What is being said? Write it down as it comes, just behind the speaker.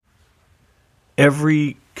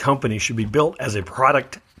Every company should be built as a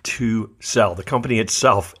product to sell. The company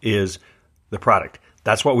itself is the product.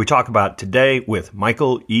 That's what we talk about today with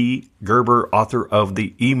Michael E. Gerber, author of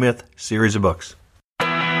the E-Myth series of books.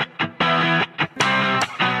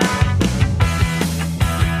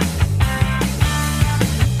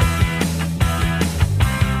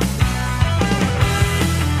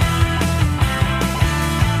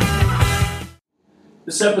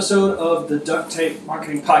 This episode of the Duct Tape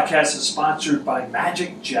Marketing Podcast is sponsored by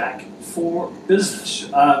Magic Jack for Business.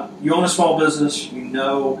 You own a small business, you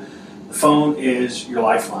know the phone is your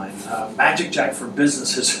lifeline. Magic Jack for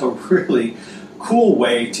Business is a really cool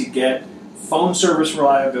way to get phone service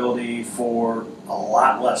reliability for a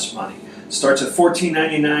lot less money. It starts at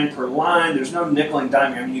 $14.99 per line. There's no nickel and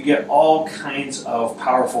diming. I mean, you get all kinds of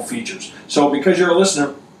powerful features. So because you're a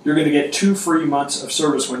listener, you're going to get 2 free months of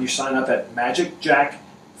service when you sign up at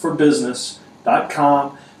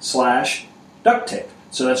magicjackforbusiness.com/duct tape.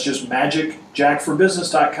 So that's just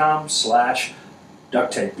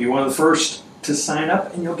magicjackforbusiness.com/duct tape. Be one of the first to sign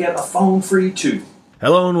up and you'll get a phone free too.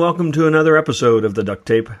 Hello and welcome to another episode of the Duct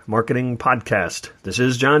Tape Marketing Podcast. This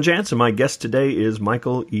is John Jansen. My guest today is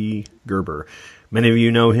Michael E. Gerber. Many of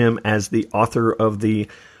you know him as the author of the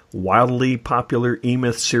wildly popular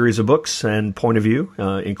E-Myth series of books and point of view,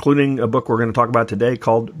 including a book we're going to talk about today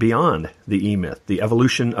called Beyond the E-Myth, The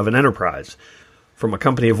Evolution of an Enterprise, from a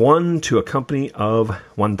company of 1 to a company of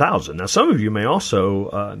 1,000. Now, some of you may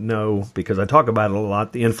also know, because I talk about it a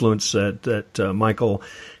lot, the influence that Michael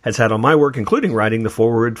has had on my work, including writing the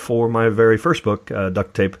foreword for my very first book,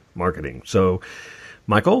 Duct Tape Marketing. So,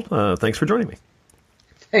 Michael, thanks for joining me.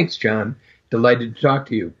 Thanks, John. Delighted to talk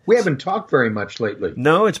to you. We haven't talked very much lately.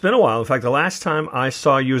 No, it's been a while. In fact, the last time I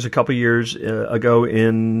saw you was a couple years ago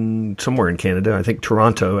in somewhere in Canada, I think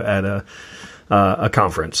Toronto, at a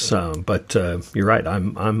conference. But you're right.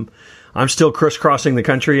 I'm still crisscrossing the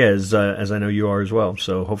country as I know you are as well.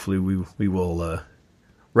 So hopefully we will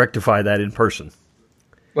rectify that in person.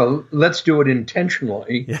 Well, let's do it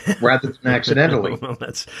intentionally rather than accidentally. Well,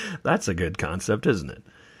 that's a good concept, isn't it?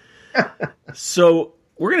 So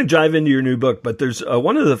we're going to dive into your new book, but there's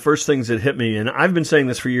one of the first things that hit me, and I've been saying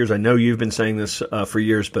this for years. I know you've been saying this for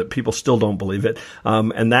years, but people still don't believe it.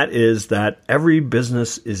 And that is that every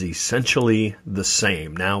business is essentially the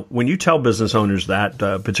same. Now, when you tell business owners that,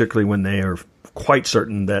 particularly when they are quite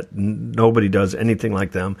certain that nobody does anything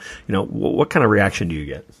like them, you know, what kind of reaction do you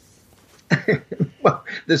get? Well,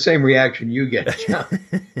 the same reaction you get, John.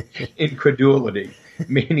 Incredulity,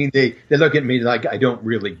 meaning they look at me like I don't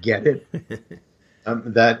really get it.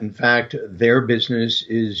 That, in fact, their business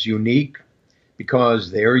is unique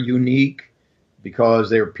because they're unique,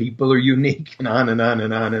 because their people are unique, and on and on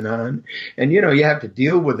and on and on. And, you know, you have to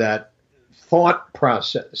deal with that thought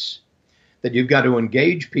process that you've got to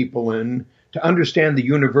engage people in to understand the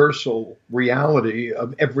universal reality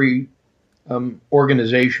of every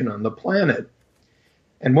organization on the planet.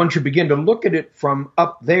 And once you begin to look at it from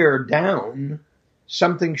up there down,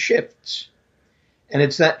 something shifts. And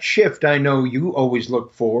it's that shift I know you always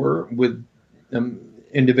look for with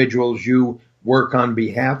individuals you work on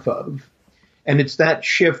behalf of. And it's that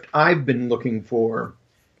shift I've been looking for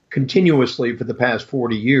continuously for the past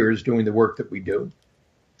 40 years doing the work that we do.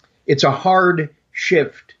 It's a hard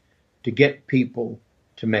shift to get people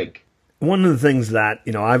to make. One of the things that,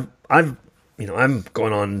 I'm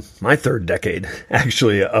going on my third decade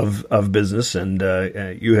actually of business, and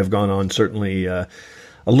you have gone on certainly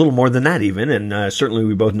a little more than that even, and certainly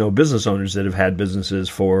we both know business owners that have had businesses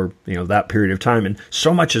for that period of time, and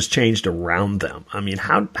so much has changed around them. I mean,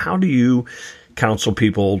 how do you counsel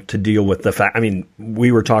people to deal with the fact? I mean,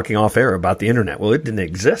 we were talking off air about the internet. Well, it didn't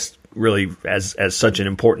exist really as such an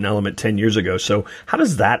important element 10 years ago. So how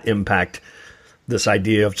does that impact this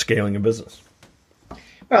idea of scaling a business?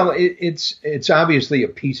 Well, it's obviously a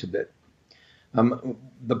piece of it.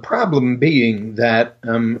 The problem being that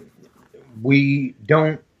we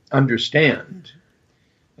don't understand,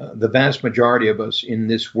 the vast majority of us in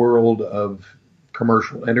this world of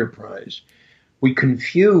commercial enterprise, we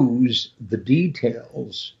confuse the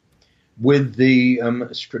details with the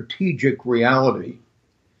strategic reality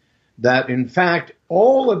that, in fact,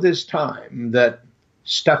 all of this time that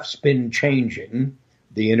stuff's been changing,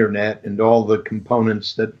 the internet and all the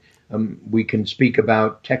components that we can speak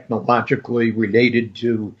about technologically related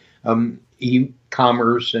to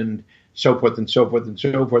e-commerce and so forth and so forth and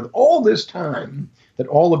so forth. All this time that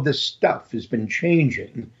all of this stuff has been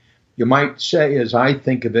changing, you might say, as I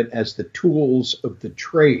think of it, as the tools of the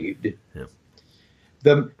trade. Yeah.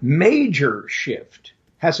 The major shift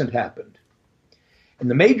hasn't happened.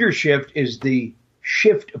 And the major shift is the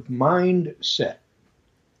shift of mindset.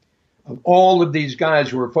 of all of these guys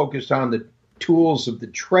who are focused on the tools of the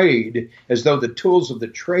trade, as though the tools of the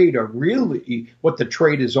trade are really what the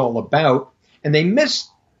trade is all about. And they miss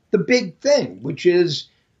the big thing, which is,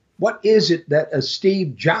 what is it that a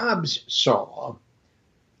Steve Jobs saw,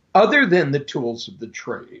 other than the tools of the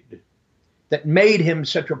trade, that made him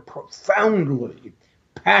such a profoundly,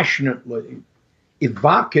 passionately,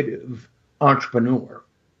 evocative entrepreneur,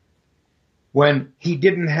 when he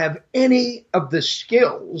didn't have any of the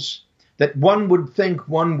skills that one would think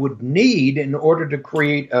one would need in order to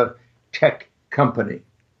create a tech company.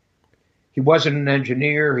 He wasn't an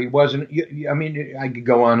engineer. He wasn't, I mean, I could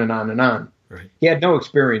go on and on and on. Right. He had no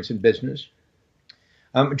experience in business.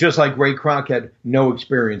 Just like Ray Kroc had no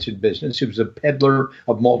experience in business. He was a peddler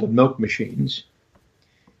of malted milk machines.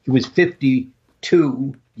 He was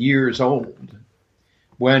 52 years old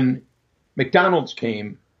when McDonald's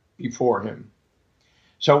came before him.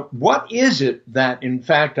 So what is it that, in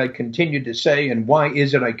fact, I continue to say, and why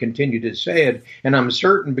is it I continue to say it? And I'm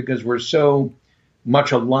certain because we're so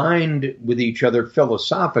much aligned with each other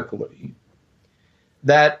philosophically,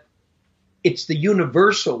 that it's the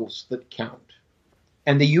universals that count.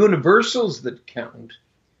 And the universals that count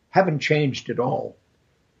haven't changed at all.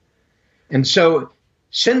 And so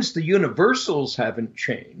since the universals haven't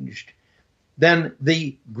changed, then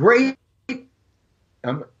the great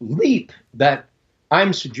leap that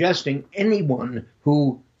I'm suggesting anyone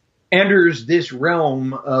who enters this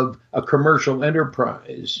realm of a commercial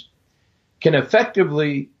enterprise can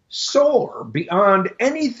effectively soar beyond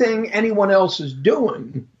anything anyone else is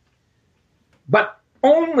doing, but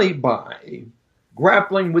only by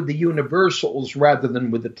grappling with the universals rather than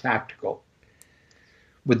with the tactical,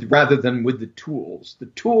 rather than with the tools. The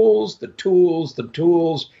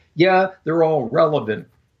tools, yeah, they're all relevant.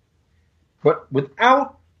 But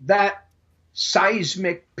without that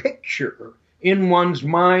seismic picture in one's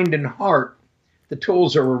mind and heart, the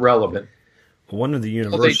tools are irrelevant. One of the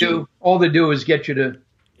universal... All they do is get you to...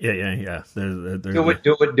 Yeah. Do it.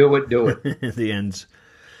 The ends.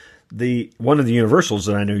 One of the universals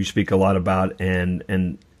that I know you speak a lot about,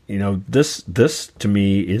 and you know, this to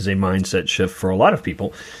me is a mindset shift for a lot of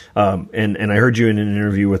people. And I heard you in an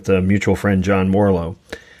interview with a mutual friend, John Morlow,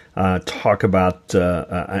 talk about,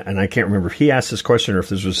 and I can't remember if he asked this question or if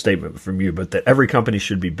this was a statement from you, but that every company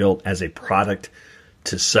should be built as a product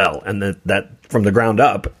to sell, and that from the ground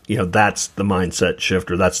up, you know, that's the mindset shift,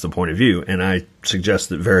 or that's the point of view. And I suggest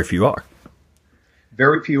that very few are.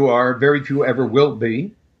 Very few are. Very few ever will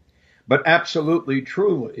be. But absolutely,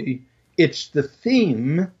 truly, it's the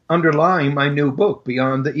theme underlying my new book,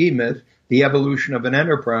 Beyond the E-Myth, The Evolution of an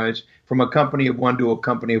Enterprise, from a company of one to a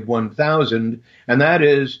company of 1,000. And that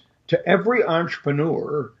is, to every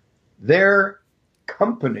entrepreneur, their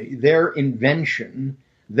company, their invention,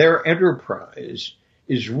 their enterprise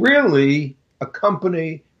is really a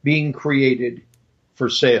company being created for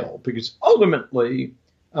sale. Because ultimately,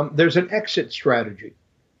 there's an exit strategy.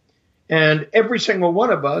 And every single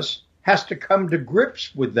one of us has to come to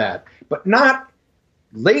grips with that, but not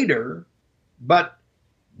later, but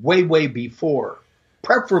way, way before,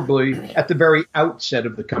 preferably at the very outset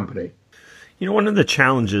of the company. You know, one of the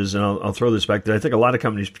challenges, and I'll throw this back, that I think a lot of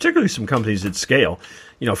companies, particularly some companies at scale,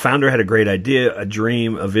 you know, founder had a great idea, a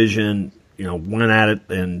dream, a vision, you know, went at it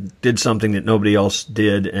and did something that nobody else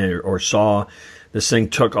did or saw. This thing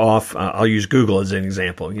took off. I'll use Google as an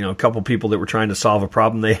example. You know, a couple people that were trying to solve a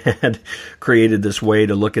problem they had created this way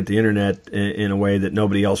to look at the internet in a way that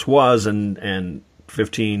nobody else was. And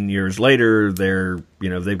 15 years later,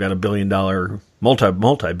 they've got a billion-dollar,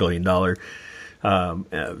 multi-billion-dollar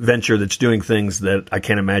venture that's doing things that I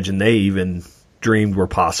can't imagine they even dreamed were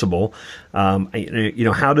possible. You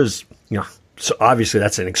know, how does, you know, so obviously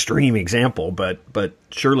that's an extreme example, but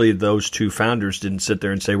surely those two founders didn't sit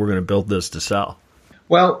there and say, we're going to build this to sell.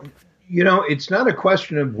 Well, you know, it's not a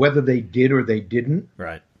question of whether they did or they didn't.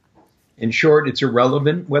 Right. In short, it's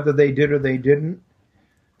irrelevant whether they did or they didn't.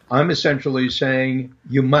 I'm essentially saying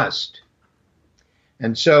you must.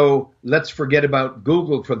 And so let's forget about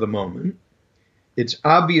Google for the moment. It's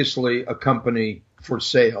obviously a company for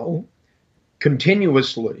sale,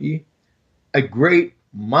 continuously a great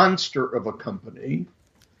monster of a company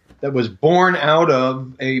that was born out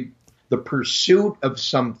of the pursuit of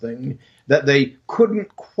something that they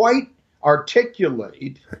couldn't quite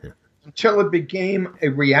articulate until it became a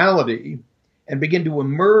reality and began to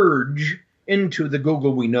emerge into the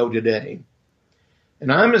Google we know today.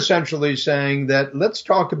 And I'm essentially saying that let's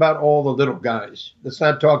talk about all the little guys. Let's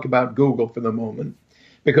not talk about Google for the moment.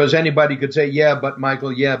 Because anybody could say, yeah, but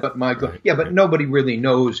Michael. Right. Yeah, but nobody really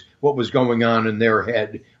knows what was going on in their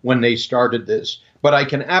head when they started this. But I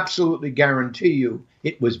can absolutely guarantee you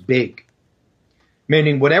it was big.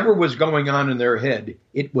 Meaning whatever was going on in their head,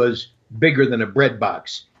 it was bigger than a bread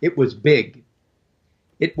box. It was big.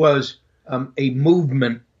 It was a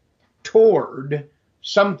movement toward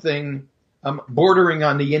something bordering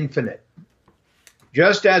on the infinite.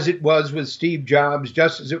 Just as it was with Steve Jobs,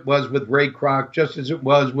 just as it was with Ray Kroc, just as it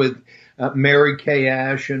was with Mary Kay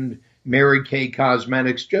Ash and Mary Kay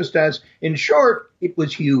Cosmetics, just as, in short, it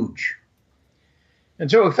was huge. And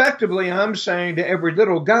so effectively, I'm saying to every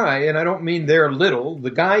little guy, and I don't mean they're little, the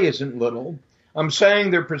guy isn't little, I'm saying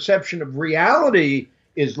their perception of reality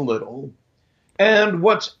is little. And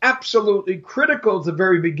what's absolutely critical at the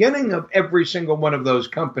very beginning of every single one of those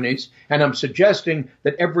companies, and I'm suggesting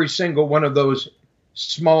that every single one of those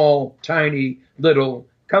small, tiny, little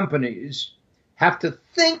companies have to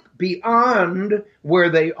think beyond where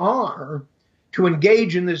they are to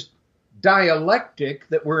engage in this dialectic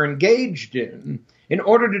that we're engaged in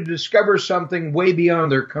order to discover something way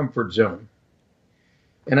beyond their comfort zone.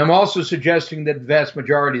 And I'm also suggesting that the vast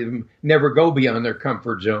majority of them never go beyond their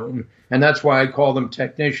comfort zone. And that's why I call them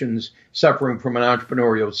technicians suffering from an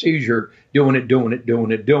entrepreneurial seizure, doing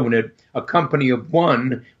it, a company of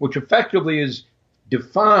one, which effectively is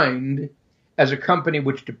defined as a company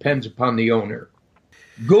which depends upon the owner.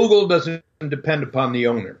 Google doesn't depend upon the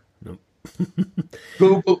owner. Nope.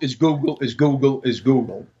 Google is Google is Google is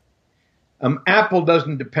Google. Apple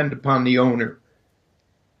doesn't depend upon the owner.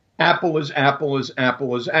 Apple is Apple is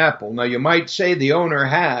Apple is Apple. Now, you might say the owner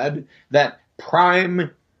had that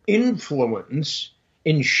prime influence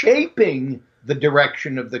in shaping the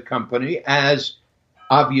direction of the company, as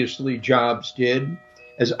obviously Jobs did,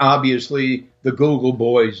 as obviously the Google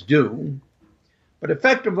boys do. But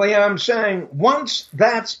effectively, I'm saying once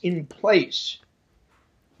that's in place,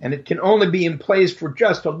 and it can only be in place for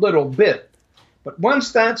just a little bit, but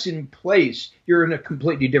once that's in place, you're in a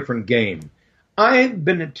completely different game. I've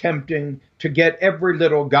been attempting to get every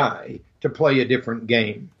little guy to play a different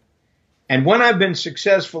game. And when I've been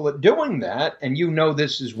successful at doing that, and you know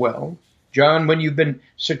this as well, John, when you've been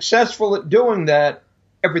successful at doing that,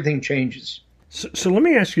 everything changes. So let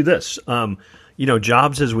me ask you this.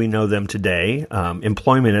 Jobs as we know them today,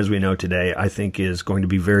 employment as we know today, I think is going to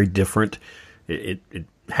be very different. It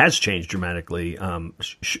has changed dramatically.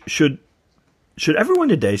 Should everyone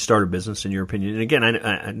today start a business, in your opinion? And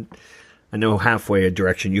again, I know halfway a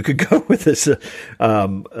direction you could go with this,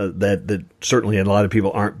 that certainly a lot of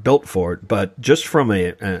people aren't built for it. But just from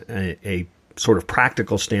a sort of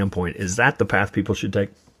practical standpoint, is that the path people should take?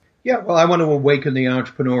 Yeah, well, I want to awaken the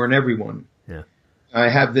entrepreneur in everyone. Yeah. I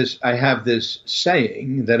have this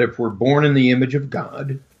saying that if we're born in the image of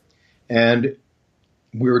God, and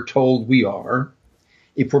we're told we are,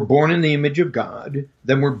 if we're born in the image of God,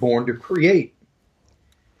 then we're born to create.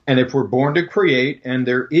 And if we're born to create and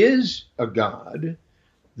there is a God,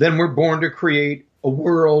 then we're born to create a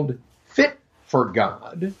world fit for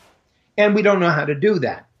God. And we don't know how to do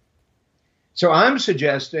that. So I'm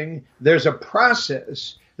suggesting there's a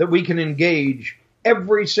process that we can engage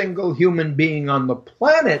every single human being on the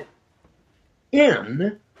planet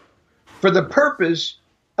in for the purpose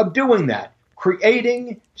of doing that,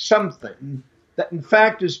 creating something that in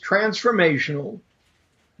fact is transformational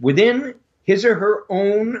within his or her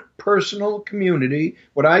own personal community,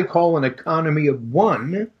 what I call an economy of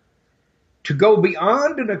one, to go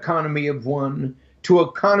beyond an economy of one to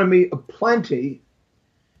economy of plenty,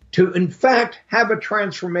 to in fact have a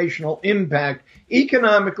transformational impact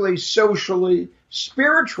economically, socially,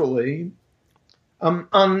 spiritually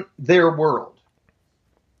on their world.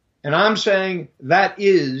 And I'm saying that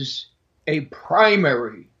is a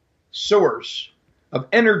primary source of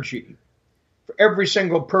energy for every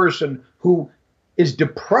single person who is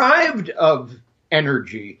deprived of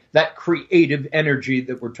energy, that creative energy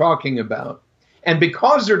that we're talking about. And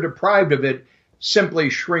because they're deprived of it,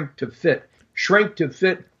 simply shrink to fit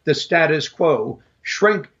the status quo,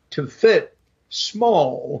 shrink to fit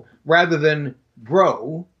small rather than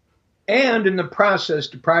grow, and in the process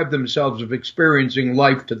deprive themselves of experiencing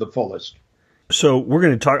life to the fullest. So we're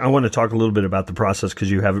going to talk. I want to talk a little bit about the process because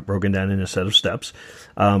you have it broken down in a set of steps.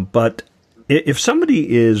 But if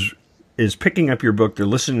somebody is picking up your book, they're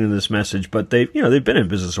listening to this message, but they've been in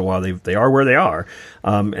business a while. They are where they are,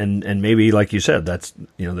 and maybe like you said, that's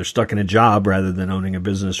they're stuck in a job rather than owning a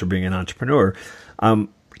business or being an entrepreneur.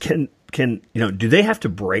 Can do they have to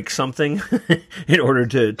break something in order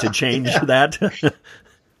to change that?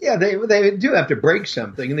 Yeah, they do have to break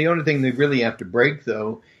something, and the only thing they really have to break,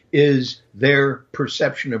 though, is their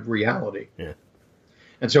perception of reality. Yeah.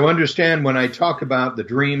 And so understand when I talk about the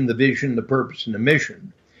dream, the vision, the purpose, and the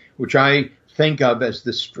mission, which I think of as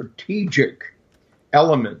the strategic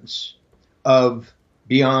elements of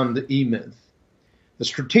Beyond the E-Myth. The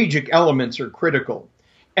strategic elements are critical,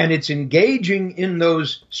 and it's engaging in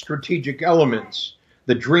those strategic elements,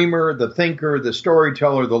 the dreamer, the thinker, the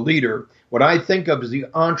storyteller, the leader, what I think of as the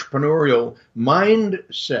entrepreneurial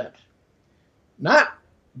mindset. Not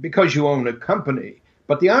because you own a company,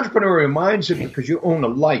 but the entrepreneurial mindset because you own a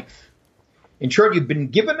life. In short, you've been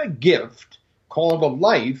given a gift called a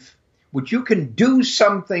life, which you can do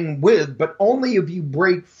something with, but only if you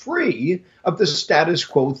break free of the status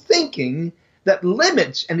quo thinking that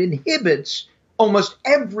limits and inhibits almost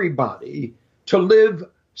everybody to live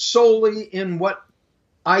solely in what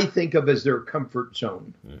I think of as their comfort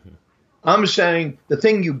zone. Mm-hmm. I'm saying the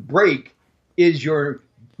thing you break is your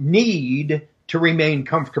need to remain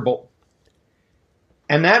comfortable.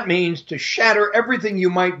 And that means to shatter everything you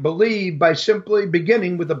might believe by simply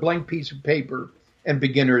beginning with a blank piece of paper and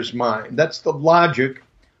beginner's mind. That's the logic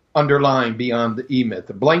underlying Beyond the E-Myth,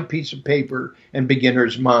 a blank piece of paper and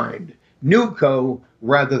beginner's mind. New co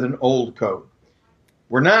rather than old co.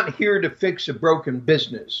 We're not here to fix a broken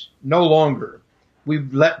business. No longer.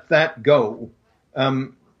 We've let that go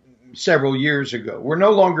several years ago. We're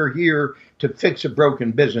no longer here to fix a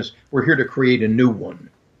broken business. We're here to create a new one.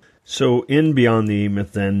 So in Beyond the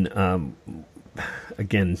E-Myth, then,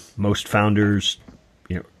 again, most founders,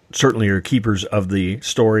 certainly are keepers of the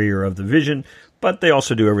story or of the vision, but they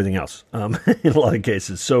also do everything else in a lot of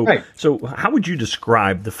cases. So, right. So how would you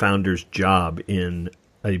describe the founder's job in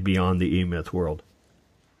a Beyond the E-Myth world?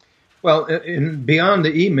 Well, in Beyond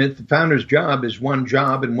the E-Myth, the founder's job is one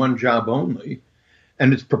job and one job only,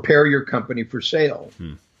 and it's prepare your company for sale.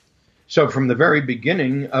 So from the very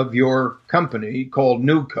beginning of your company called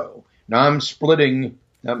NewCo, now I'm splitting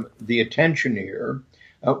the attention here.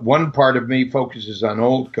 One part of me focuses on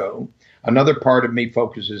OldCo. Another part of me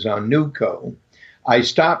focuses on NewCo. I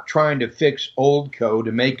stopped trying to fix OldCo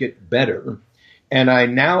to make it better, and I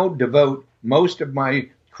now devote most of my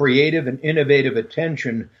creative and innovative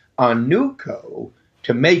attention on NewCo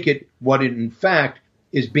to make it what it in fact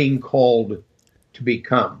is being called to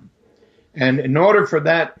become. And in order for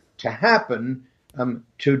that to happen,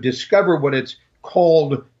 to discover what it's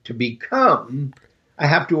called to become, I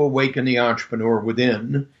have to awaken the entrepreneur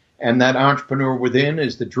within. And that entrepreneur within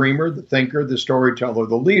is the dreamer, the thinker, the storyteller,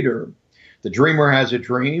 the leader. The dreamer has a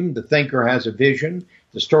dream, the thinker has a vision,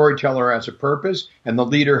 the storyteller has a purpose, and the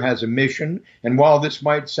leader has a mission. And while this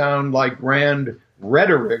might sound like grand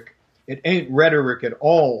rhetoric, it ain't rhetoric at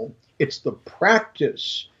all. It's the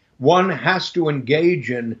practice one has to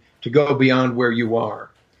engage in to go beyond where you are.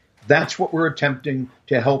 That's what we're attempting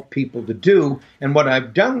to help people to do. And what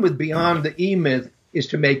I've done with Beyond the E-Myth is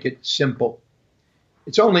to make it simple.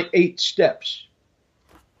 It's only 8 steps.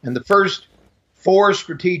 And the first 4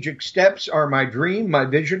 strategic steps are my dream, my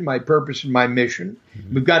vision, my purpose, and my mission.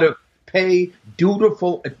 Mm-hmm. We've got to pay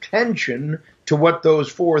dutiful attention to what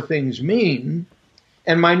those 4 things mean.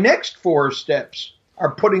 And my next 4 steps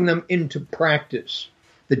are putting them into practice.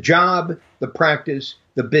 The job, the practice,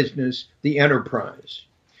 the business, the enterprise.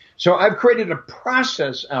 So I've created a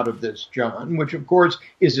process out of this, John, which of course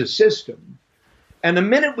is a system. And the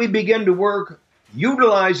minute we begin to work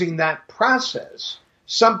utilizing that process,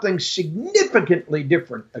 something significantly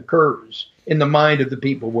different occurs in the mind of the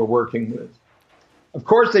people we're working with. Of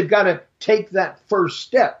course, they've got to take that first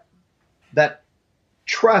step, that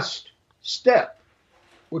trust step,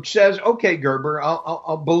 which says, okay, Gerber,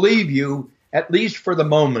 I'll believe you at least for the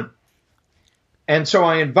moment. And so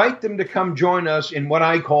I invite them to come join us in what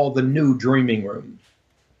I call the new dreaming room.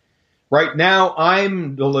 Right now,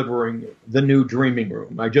 I'm delivering the new dreaming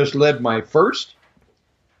room. I just led my first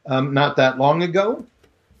not that long ago,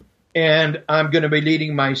 and I'm going to be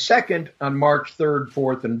leading my second on March 3rd,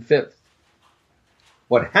 4th, and 5th.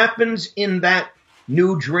 What happens in that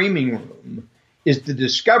new dreaming room is the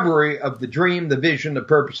discovery of the dream, the vision, the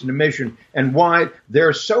purpose, and the mission, and why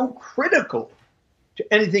they're so critical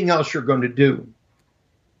to anything else you're going to do.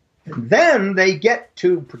 And then they get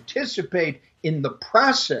to participate in the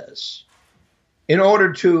process in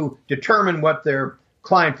order to determine what their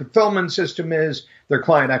client fulfillment system is, their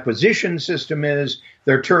client acquisition system is,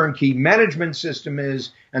 their turnkey management system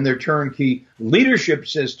is, and their turnkey leadership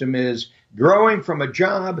system is, growing from a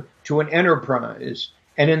job to an enterprise,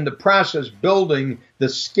 and in the process building the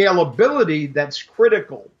scalability that's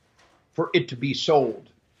critical for it to be sold.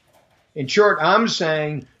 In short, I'm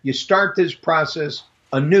saying you start this process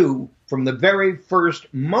anew from the very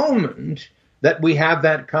first moment that we have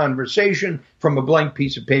that conversation from a blank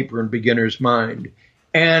piece of paper in beginner's mind,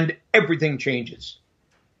 and everything changes.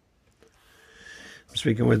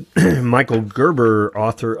 Speaking with Michael Gerber,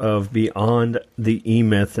 author of Beyond the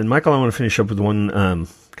E-Myth. And Michael, I want to finish up with one kind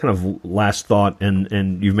of last thought,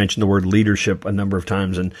 and you've mentioned the word leadership a number of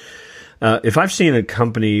times. And if I've seen a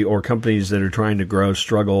company or companies that are trying to grow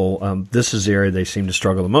struggle, this is the area they seem to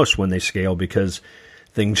struggle the most when they scale, because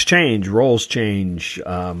things change, roles change,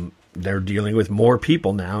 they're dealing with more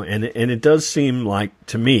people now. And it does seem like,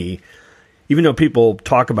 to me, even though people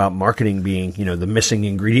talk about marketing being, the missing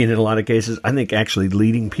ingredient in a lot of cases, I think actually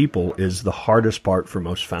leading people is the hardest part for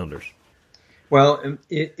most founders. Well,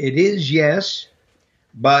 it is, yes,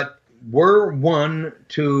 but we're one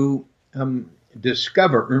to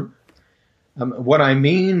discover what I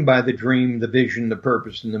mean by the dream, the vision, the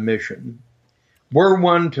purpose, and the mission. We're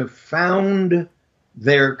one to found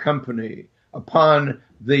their company upon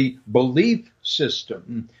the belief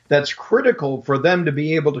system that's critical for them to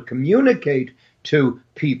be able to communicate to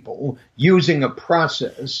people using a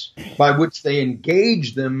process by which they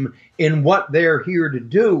engage them in what they're here to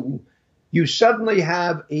do. You suddenly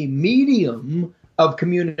have a medium of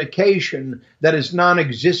communication that is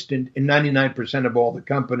non-existent in 99% of all the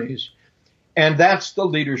companies. And that's the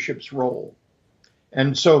leadership's role.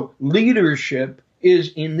 And so leadership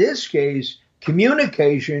is, in this case,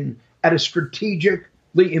 communication at a strategically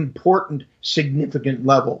important, significant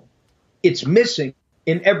level. It's missing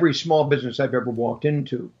in every small business I've ever walked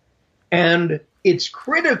into. And it's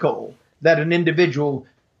critical that an individual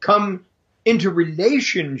come into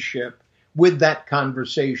relationship with that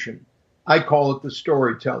conversation. I call it the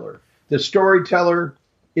storyteller. The storyteller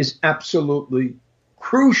is absolutely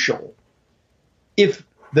crucial. If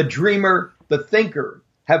the dreamer, the thinker,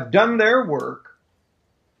 have done their work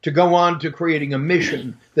to go on to creating a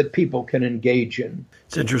mission that people can engage in.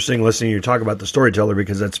 It's interesting listening to you talk about the storyteller,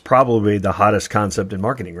 because that's probably the hottest concept in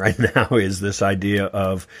marketing right now, is this idea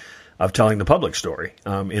of telling the public story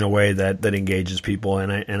in a way that engages people.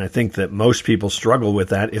 And I think that most people struggle with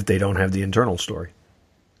that if they don't have the internal story.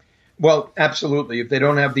 Well, absolutely. If they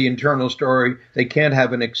don't have the internal story, they can't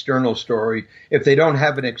have an external story. If they don't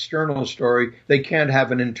have an external story, they can't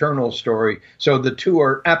have an internal story. So the two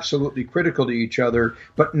are absolutely critical to each other,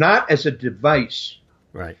 but not as a device.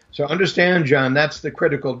 Right. So understand, John, that's the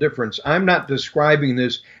critical difference. I'm not describing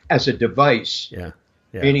this as a device. Yeah.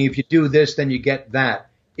 Meaning if you do this, then you get that.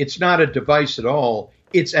 It's not a device at all.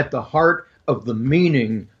 It's at the heart of the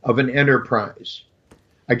meaning of an enterprise.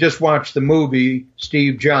 I just watched the movie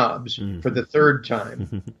Steve Jobs for the third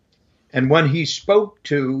time. And when he spoke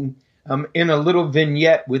to, in a little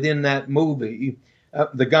vignette within that movie,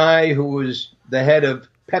 the guy who was the head of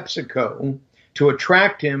PepsiCo, to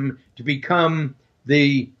attract him to become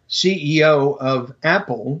the CEO of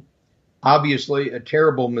Apple, obviously a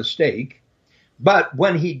terrible mistake. But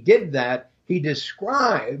when he did that, he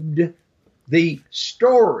described the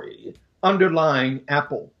story underlying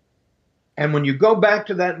Apple. And when you go back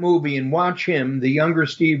to that movie and watch him, the younger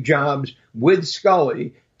Steve Jobs, with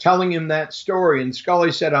Scully, telling him that story, and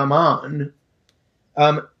Scully said, "I'm on,"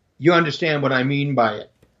 you understand what I mean by it.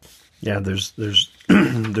 Yeah, there's there's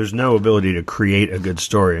no ability to create a good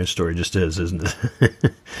story. A story just is, isn't it?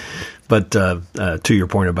 But to your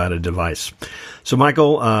point about a device. So,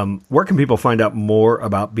 Michael, where can people find out more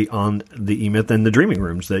about Beyond the E-Myth and the Dreaming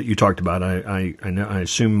Rooms that you talked about? I know, I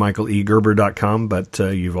assume michaelegerber.com, but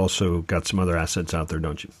you've also got some other assets out there,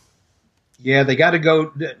 don't you? Yeah, they got to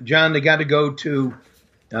go, John, they got to go to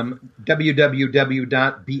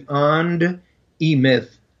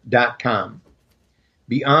www.beyondemyth.com.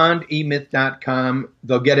 Beyondemyth.com.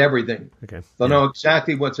 They'll get everything. Okay. They'll know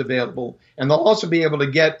exactly what's available. And they'll also be able to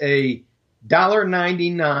get a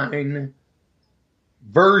 $1.99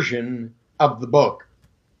 version of the book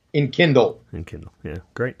in Kindle. Yeah,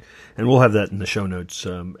 great. And we'll have that in the show notes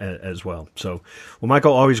as well. So, well,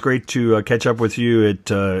 Michael, always great to catch up with you.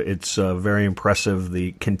 It's very impressive,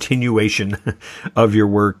 the continuation of your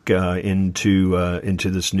work into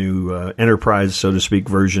this new enterprise, so to speak,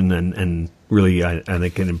 version, and really, I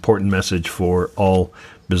think, an important message for all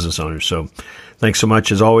business owners. So thanks so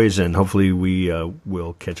much, as always, and hopefully we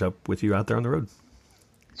will catch up with you out there on the road.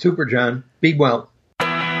 Super, John. Be well.